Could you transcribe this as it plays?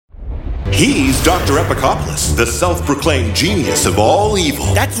He's Dr. Epicopoulos, the self-proclaimed genius of all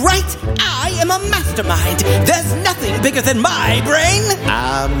evil. That's right! I am a mastermind. There's nothing bigger than my brain.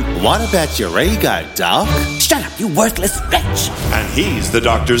 What about your ego, Doc? Shut up, you worthless wretch. And he's the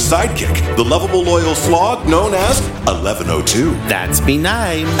Doctor's sidekick, the lovable loyal slog known as 1102. That's me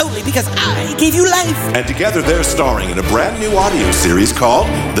name. Only because I gave you life. And together they're starring in a brand new audio series called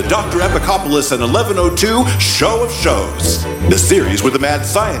The Dr. Epicopoulos and 1102 Show of Shows. The series where the mad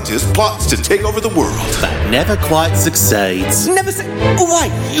scientist plots to take over the world. But never quite succeeds. Never say. Why,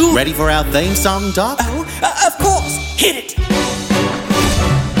 you. Ready for our theme song, Doc? Oh, of course. Hit it.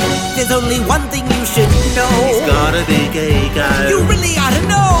 There's only one thing you should know. He's got a big ego. You really ought to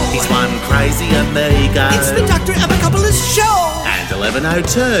know. He's one crazy amigo. It's the Dr. Epicopoulos Show. And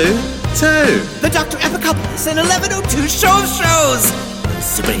 1102, too. The Dr. Epicopoulos and 1102 Show of Shows.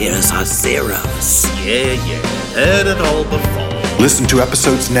 Superheroes are zeros. Yeah. Heard it all before. Listen to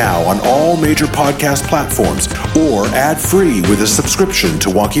episodes now on all major podcast platforms or ad-free with a subscription to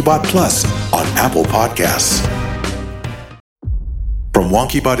WonkyBot Plus on Apple Podcasts. From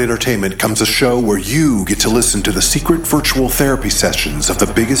WonkyBot Entertainment comes a show where you get to listen to the secret virtual therapy sessions of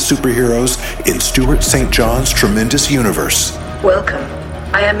the biggest superheroes in Stuart St. John's tremendous universe. Welcome.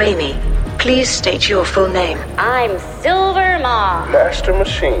 I am Amy. Please state your full name. I'm Silver Ma. Master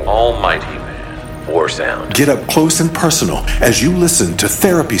Machine. Almighty Man. War Sound. Get up close and personal as you listen to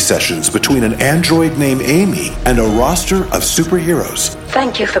therapy sessions between an android named Amy and a roster of superheroes.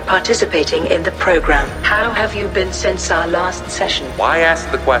 Thank you for participating in the program. How have you been since our last session? Why ask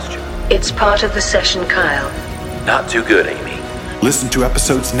the question? It's part of the session, Kyle. Not too good, Amy. Listen to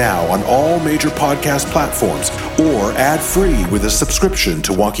episodes now on all major podcast platforms or ad-free with a subscription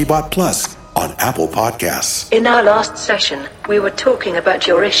to WonkyBot Plus on Apple Podcasts. In our last session, we were talking about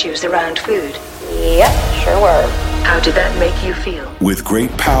your issues around food. Yep, sure were. How did that make you feel? With great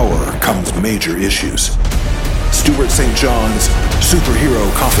power comes major issues. Stuart St. John's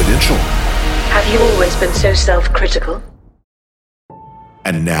Superhero Confidential. Have you always been so self-critical?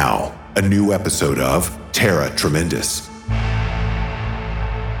 And now, a new episode of Tara Tremendous.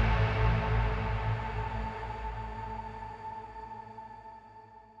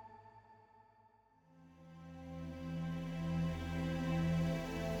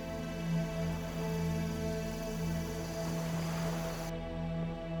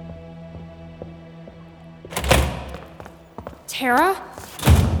 Tara?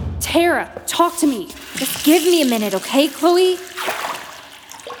 Tara, talk to me. Just give me a minute, okay, Chloe?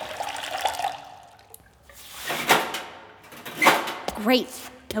 Great.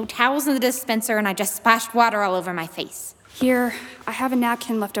 No towels in the dispenser, and I just splashed water all over my face. Here, I have a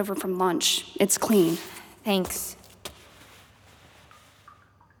napkin left over from lunch. It's clean. Thanks.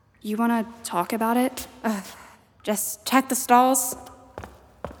 You want to talk about it? Just check the stalls.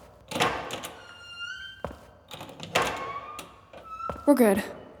 We're good.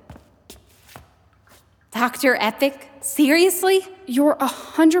 Dr. Epic? Seriously? You're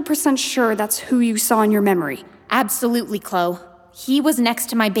 100% sure that's who you saw in your memory? Absolutely, Chloe. He was next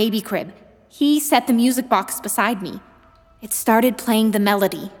to my baby crib. He set the music box beside me. It started playing the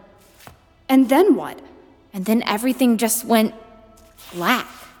melody. And then what? And then everything just went black.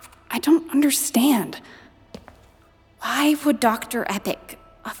 I don't understand. Why would Dr. Epic,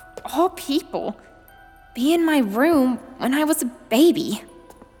 of all people, be in my room when I was a baby?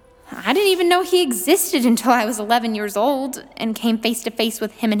 I didn't even know he existed until I was 11 years old and came face to face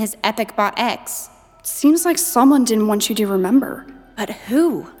with him and his Epic Bot X. Seems like someone didn't want you to remember. But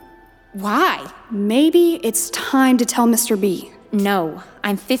who? Why? Maybe it's time to tell Mr. B. No,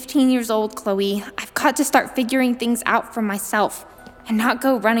 I'm 15 years old, Chloe. I've got to start figuring things out for myself and not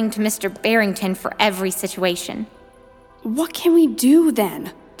go running to Mr. Barrington for every situation. What can we do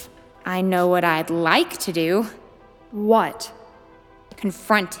then? I know what I'd like to do. What?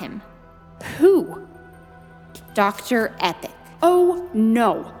 Confront him. Who? Dr. Epic. Oh,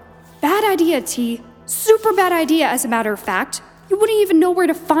 no. Bad idea, T. Super bad idea, as a matter of fact. You wouldn't even know where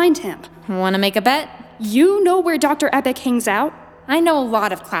to find him. Want to make a bet? You know where Dr. Epic hangs out? I know a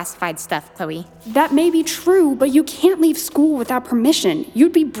lot of classified stuff, Chloe. That may be true, but you can't leave school without permission.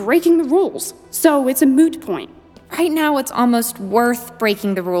 You'd be breaking the rules. So it's a moot point. Right now, it's almost worth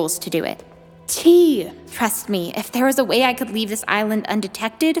breaking the rules to do it. T. Trust me, if there was a way I could leave this island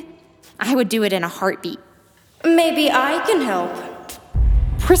undetected, I would do it in a heartbeat. Maybe I can help.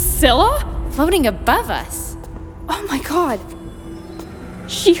 Priscilla? Floating above us. Oh my god.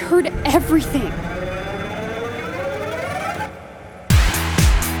 She heard everything.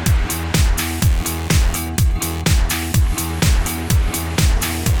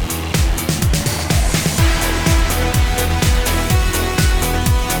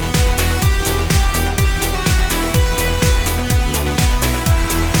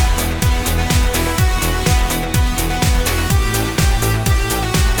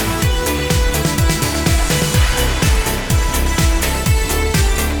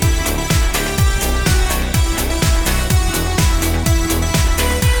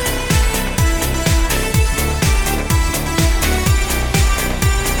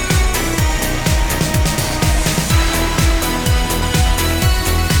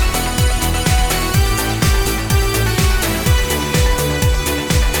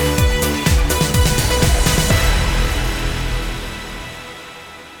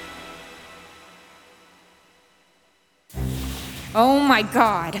 my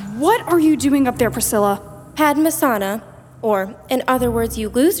god. What are you doing up there, Priscilla? Padmasana, or in other words you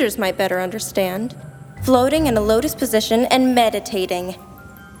losers might better understand, floating in a lotus position and meditating.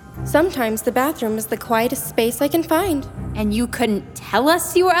 Sometimes the bathroom is the quietest space I can find. And you couldn't tell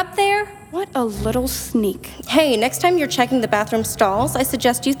us you were up there? What a little sneak. Hey, next time you're checking the bathroom stalls, I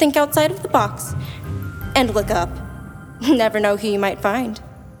suggest you think outside of the box. And look up. Never know who you might find.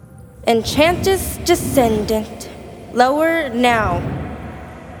 Enchantus Descendant. Lower now.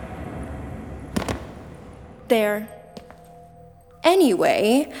 There.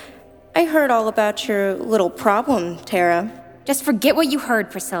 Anyway, I heard all about your little problem, Tara. Just forget what you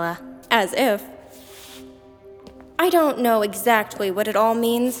heard, Priscilla. As if. I don't know exactly what it all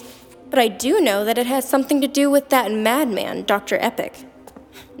means, but I do know that it has something to do with that madman, Dr. Epic.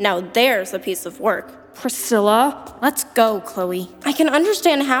 Now there's a piece of work. Priscilla? Let's go, Chloe. I can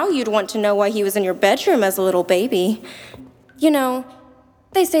understand how you'd want to know why he was in your bedroom as a little baby. You know,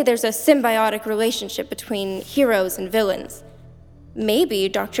 they say there's a symbiotic relationship between heroes and villains. Maybe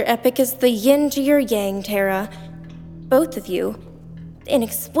Dr. Epic is the yin to your yang, Tara. Both of you,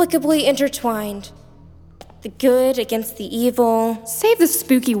 inexplicably intertwined. The good against the evil. Save the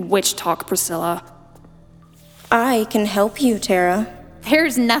spooky witch talk, Priscilla. I can help you, Tara.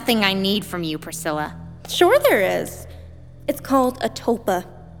 There's nothing I need from you, Priscilla. Sure there is. It's called a tulpa.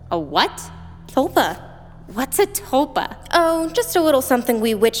 A what? Tulpa. What's a tulpa? Oh, just a little something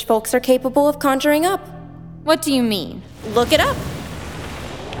we witch folks are capable of conjuring up. What do you mean? Look it up.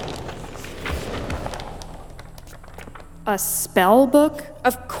 A spell book?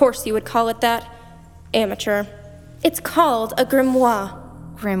 Of course you would call it that. Amateur. It's called a grimoire.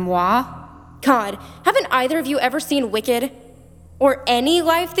 Grimoire? God, haven't either of you ever seen Wicked? Or any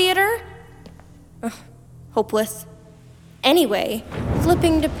live theater? Ugh, hopeless. Anyway,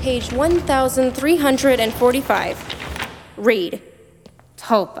 flipping to page 1345. Read.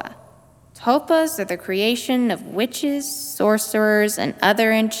 Tulpa. Tulpas are the creation of witches, sorcerers, and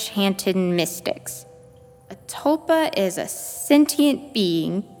other enchanted mystics. A tulpa is a sentient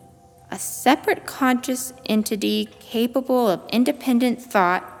being, a separate conscious entity capable of independent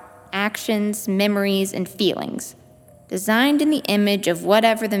thought, actions, memories, and feelings, designed in the image of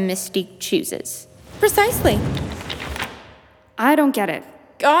whatever the mystique chooses. Precisely. I don't get it.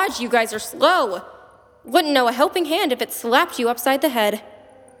 God, you guys are slow. Wouldn't know a helping hand if it slapped you upside the head.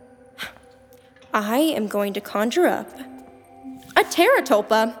 I am going to conjure up a Tara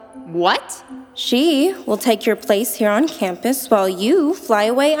Tulpa. What? She will take your place here on campus while you fly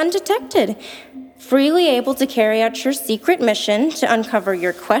away undetected, freely able to carry out your secret mission to uncover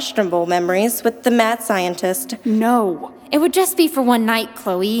your questionable memories with the mad scientist. No. It would just be for one night,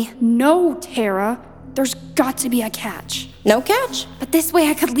 Chloe. No, Tara. There's got to be a catch. No catch? But this way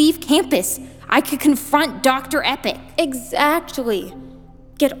I could leave campus. I could confront Dr. Epic. Exactly.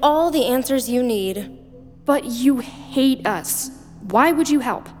 Get all the answers you need. But you hate us. Why would you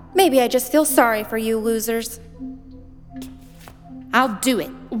help? Maybe I just feel sorry for you losers. I'll do it.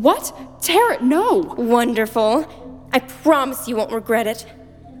 What? Tara, no! Wonderful. I promise you won't regret it.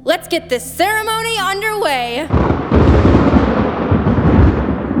 Let's get this ceremony underway.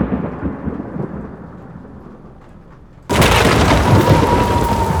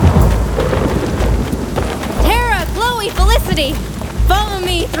 Tara, Chloe, Felicity, follow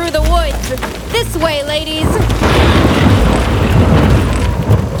me through the woods. This way, ladies.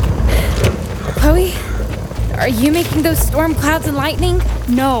 Chloe, are you making those storm clouds and lightning?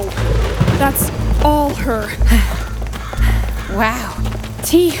 No. That's all her. Wow.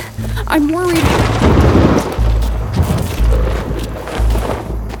 T, I'm worried.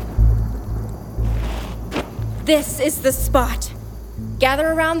 This is the spot.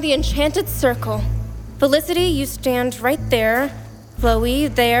 Gather around the enchanted circle. Felicity, you stand right there. Chloe,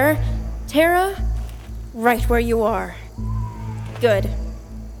 there. Tara, right where you are. Good.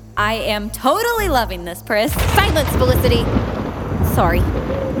 I am totally loving this, Pris. Silence, Felicity. Sorry.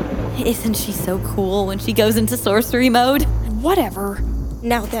 Isn't she so cool when she goes into sorcery mode? Whatever.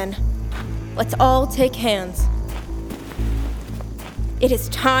 Now then, let's all take hands. It is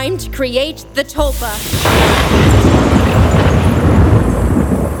time to create the tulpa.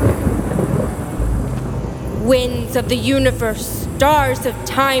 Winds of the universe, stars of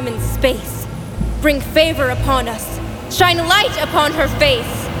time and space, bring favor upon us. Shine light upon her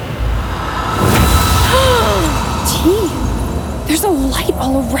face. T, there's a light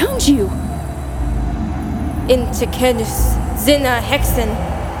all around you. Intekenus, Zina Hexen,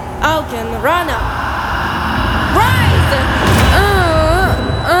 Algen Rana. Rise!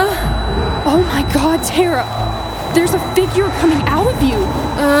 Oh my god, Tara. There's a figure coming out of you.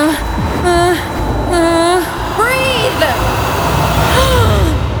 Breathe!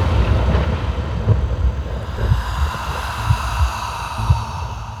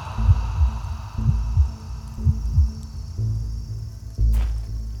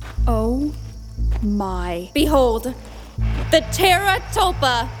 the Tara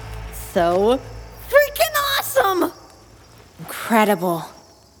Tulpa. So freaking awesome! Incredible.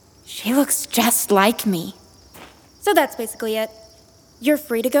 She looks just like me. So that's basically it. You're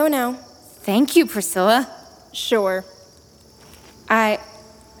free to go now. Thank you, Priscilla. Sure. I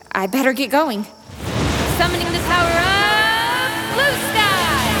better get going. Summoning the power of Blue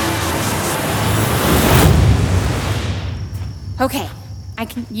Sky! Okay, I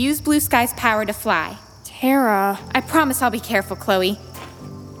can use Blue Sky's power to fly. Tara. I promise I'll be careful, Chloe.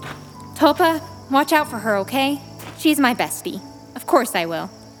 Tulpa, watch out for her, okay? She's my bestie. Of course I will.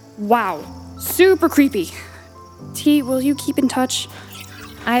 Wow. Super creepy. T, will you keep in touch?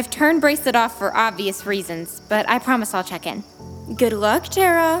 I've turned Bracelet off for obvious reasons, but I promise I'll check in. Good luck,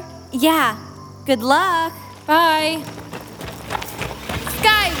 Tara. Yeah, good luck. Bye.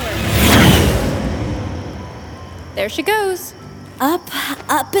 Skyward! There she goes. Up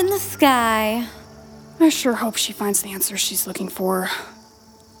in the sky. I sure hope she finds the answer she's looking for.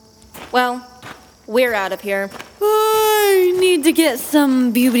 Well, we're out of here. I need to get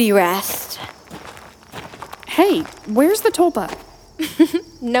some beauty rest. Hey, where's the Tulpa?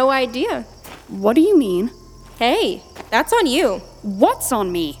 No idea. What do you mean? Hey, that's on you. What's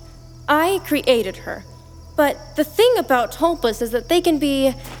on me? I created her. But the thing about tulpas is that they can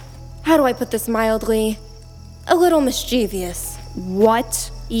be, how do I put this mildly, a little mischievous.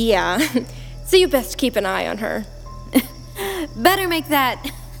 What? Yeah, so you best keep an eye on her. Better make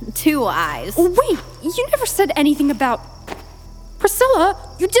that 2 eyes. Wait, you never said anything about...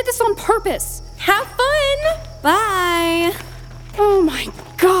 Priscilla, you did this on purpose. Have fun! Bye. Oh my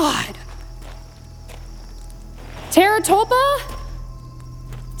god. Tara Tulpa?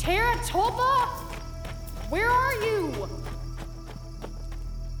 Tara Tulpa? Where are you?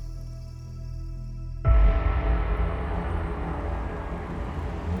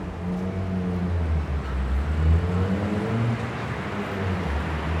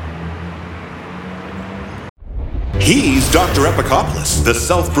 He's Dr. Epicopoulos, the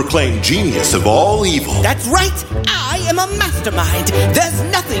self-proclaimed genius of all evil. That's right! I am a mastermind! There's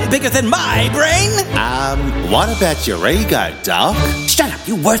nothing bigger than my brain! What about your ego, Doc? Shut up,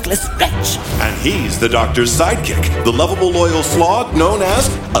 you worthless wretch! And he's the doctor's sidekick, the lovable loyal slog known as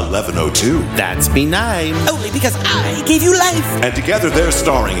 1102. That's me name. Only because I gave you life! And together they're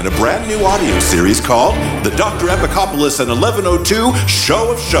starring in a brand new audio series called The Dr. Epicopoulos and 1102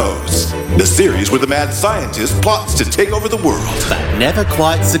 Show of Shows. The series where the mad scientist plots to take over the world. But never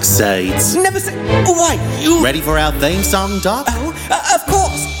quite succeeds. Never say... Why, you... Ready for our theme song, Doc? Oh, of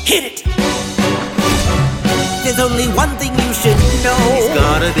course! Hit it! There's only one thing you should know. He's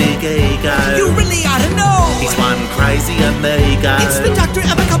got a big ego. You really ought to know. He's one crazy amigo. It's the Dr.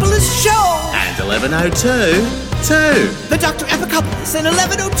 Epicopoulos Show. And 1102, too. The Dr. Epicopoulos and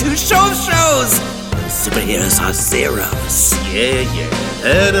 1102 Show of Shows. Superheroes are zeros. Yeah,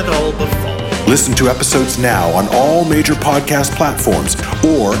 heard it all before. Listen to episodes now on all major podcast platforms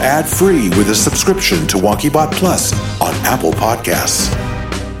or ad-free with a subscription to WonkyBot Plus on Apple Podcasts.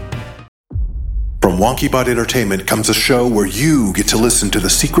 From WonkyBot Entertainment comes a show where you get to listen to the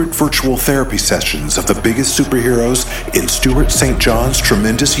secret virtual therapy sessions of the biggest superheroes in Stuart St. John's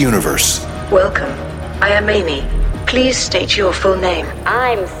tremendous universe. Welcome. I am Amy. Please state your full name.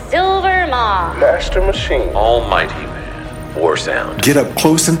 I'm Silver Mom. Master Machine. Almighty Man. Or Sound. Get up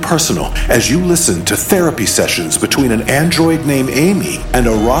close and personal as you listen to therapy sessions between an android named Amy and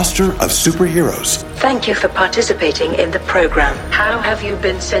a roster of superheroes. Thank you for participating in the program. How have you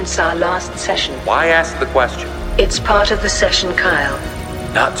been since our last session? Why ask the question? It's part of the session, Kyle.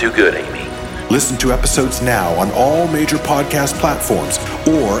 Not too good, Amy. Listen to episodes now on all major podcast platforms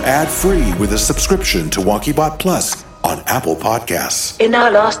or ad-free with a subscription to WonkyBot Plus on Apple Podcasts. In our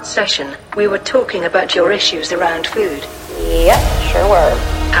last session, we were talking about your issues around food. Yep, sure were.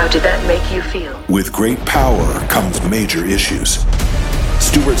 How did that make you feel? With great power comes major issues.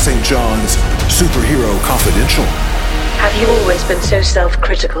 Stuart St. John's Superhero Confidential. Have you always been so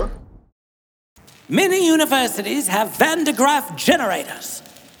self-critical? Many universities have Van de Graaff generators.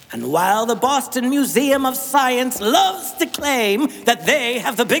 And while the Boston Museum of Science loves to claim that they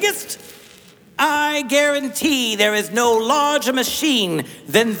have the biggest, I guarantee there is no larger machine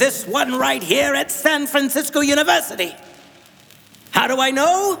than this one right here at San Francisco University. How do I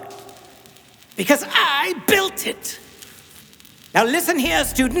know? Because I built it. Now listen here,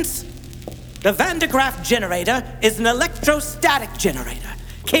 students. The Van de Graaff generator is an electrostatic generator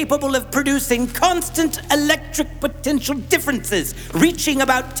capable of producing constant electric potential differences reaching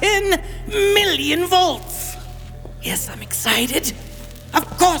about 10 million volts. Yes, I'm excited. Of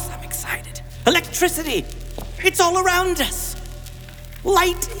course I'm excited. Electricity, it's all around us.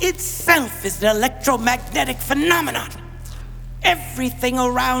 Light itself is an electromagnetic phenomenon. Everything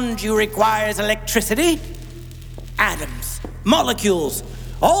around you requires electricity. Atoms, molecules,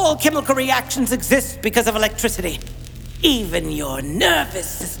 all chemical reactions exist because of electricity. Even your nervous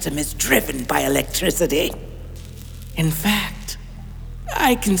system is driven by electricity. In fact,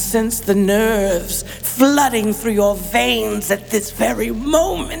 I can sense the nerves flooding through your veins at this very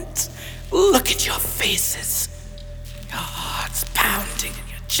moment. Look at your faces. Your heart's pounding in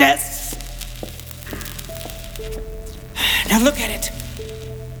your chests. Now look at it.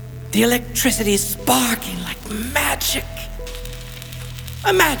 The electricity is sparking like magic.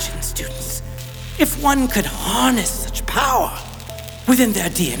 Imagine, students, if one could harness such power within their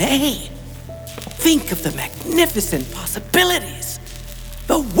DNA. Think of the magnificent possibilities,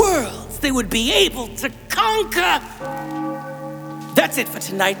 the worlds they would be able to conquer. That's it for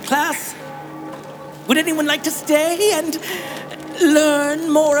tonight, class. Would anyone like to stay and learn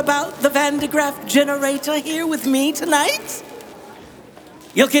more about the Van de Graaff generator here with me tonight?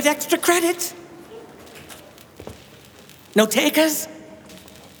 You'll get extra credit. No takers?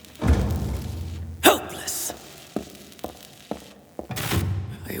 Hopeless.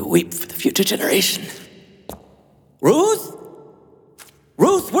 I weep for the future generation. Ruth?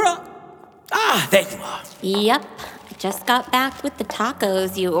 Ruth, where are... Ah, there you are. Yep. I just got back with the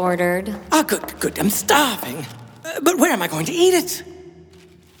tacos you ordered. Ah, good. I'm starving. But where am I going to eat it?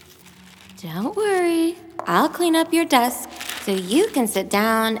 Don't worry. I'll clean up your desk so you can sit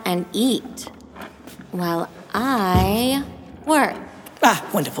down and eat while I work. Ah,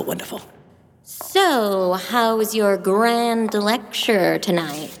 wonderful. So, how was your grand lecture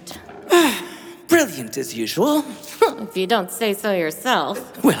tonight? Brilliant as usual. If you don't say so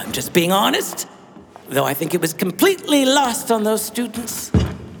yourself. Well, I'm just being honest. Though I think it was completely lost on those students.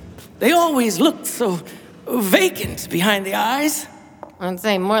 They always looked so vacant behind the eyes. I'd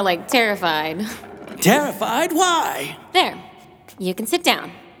say more like terrified. Terrified? Why? There. You can sit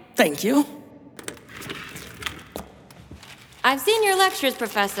down. Thank you. I've seen your lectures,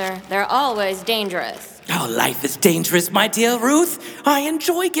 Professor. They're always dangerous. Oh, life is dangerous, my dear Ruth. I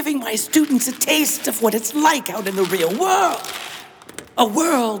enjoy giving my students a taste of what it's like out in the real world. A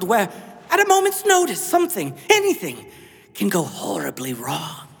world where, at a moment's notice, something, anything, can go horribly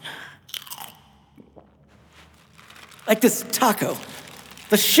wrong. Like this taco.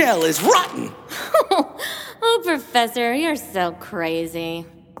 The shell is rotten. Oh, Professor, you're so crazy.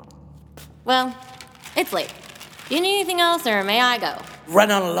 Well, it's late. Do you need anything else, or may I go?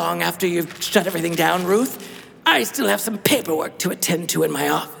 Run on along after you've shut everything down, Ruth. I still have some paperwork to attend to in my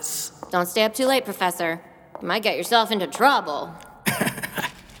office. Don't stay up too late, Professor. You might get yourself into trouble.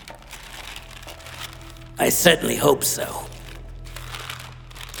 I certainly hope so.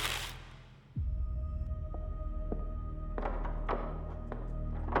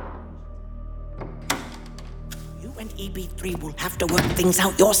 You and EB3 will have to work things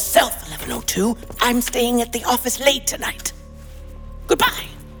out yourself, 1102. I'm staying at the office late tonight. Goodbye.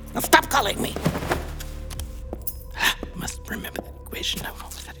 Now stop calling me. Must remember that equation.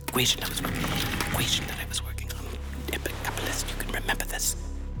 What was that equation I was working on? Equation that I was working on. Epicopulus, you can remember this.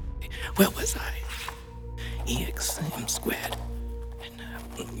 Where was I? EXM squared.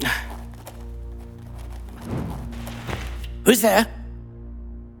 Who's there?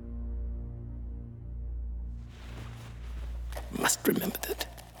 Must remember that.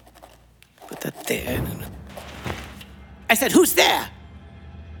 Put that there. I said, who's there?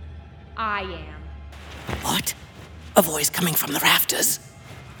 I am. What? A voice coming from the rafters?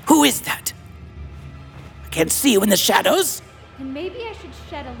 Who is that? I can't see you in the shadows. And maybe I should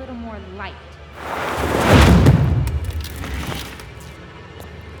shed a little more light.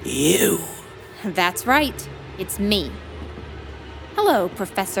 You. That's right. It's me. Hello,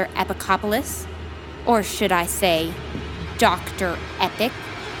 Professor Epicopoulos. Or should I say, Dr. Epic.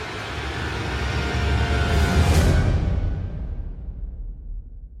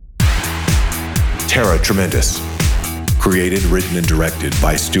 Tara Tremendous. Created, written, and directed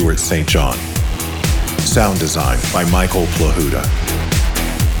by Stuart St. John. Sound design by Michael Plahuta.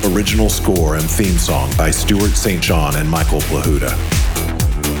 Original score and theme song by Stuart St. John and Michael Plahuta.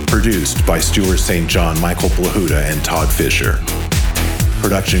 Produced by Stuart St. John, Michael Plahuta, and Todd Fisher.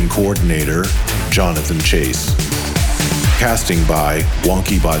 Production coordinator, Jonathan Chase. Casting by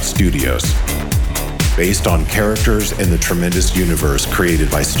WonkyBot Studios. Based on characters in the Tremendous universe created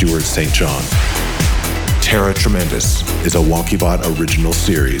by Stuart St. John. Tara Tremendous is a WonkyBot original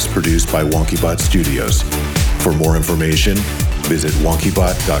series produced by WonkyBot Studios. For more information, visit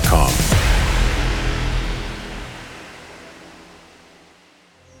wonkybot.com.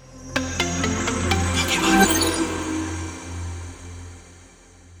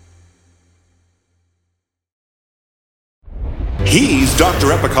 Dr.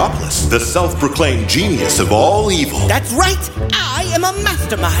 Epicopoulos, the self-proclaimed genius of all evil. That's right! I am a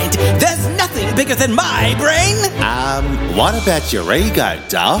mastermind! There's nothing bigger than my brain! What about your ego,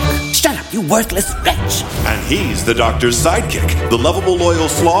 Doc? Shut up, you worthless wretch! And he's the Doctor's sidekick, the lovable loyal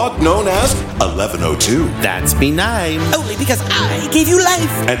slog known as 1102. That's me name. Only because I gave you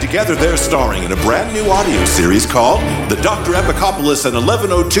life! And together they're starring in a brand new audio series called The Dr. Epicopoulos and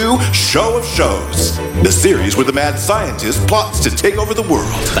 1102 Show of Shows. The series where the mad scientist plots to take over the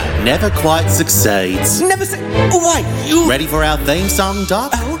world. But never quite succeeds. Never say. Why, you. Ready for our theme song,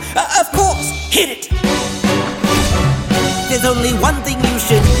 Doc? Oh, of course! Hit it! There's only one thing you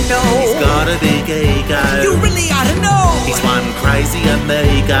should know. He's got a big ego. You really ought to know. He's one crazy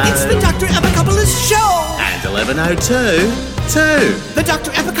amigo. It's the Dr. Epicopoulos Show. And 1102, too. The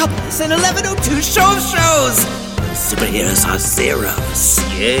Dr. Epicopoulos and 1102 Show of Shows. Superheroes are zeros.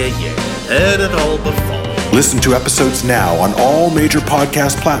 Yeah, heard it all before. Listen to episodes now on all major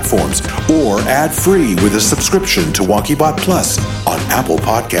podcast platforms or ad-free with a subscription to WonkyBot Plus on Apple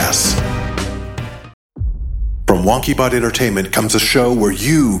Podcasts. From WonkyBot Entertainment comes a show where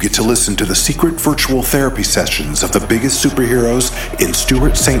you get to listen to the secret virtual therapy sessions of the biggest superheroes in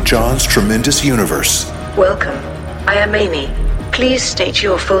Stuart St. John's tremendous universe. Welcome. I am Amy. Please state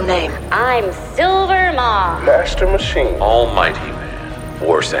your full name. I'm Silver Mom. Master Machine. Almighty Man.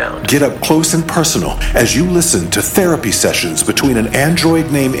 War Sound. Get up close and personal as you listen to therapy sessions between an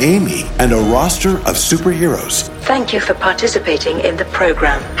android named Amy and a roster of superheroes. Thank you for participating in the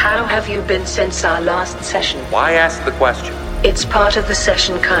program. How have you been since our last session? Why ask the question? It's part of the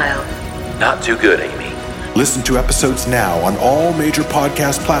session, Kyle. Not too good, Amy. Listen to episodes now on all major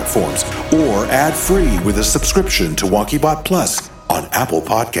podcast platforms or ad-free with a subscription to WonkyBot Plus on Apple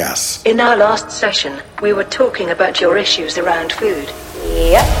Podcasts. In our last session, we were talking about your issues around food.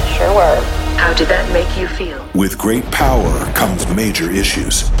 Yep, sure were. How did that make you feel? With great power comes major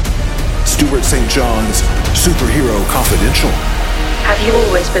issues. Stuart St. John's Superhero Confidential. Have you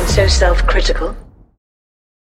always been so self-critical?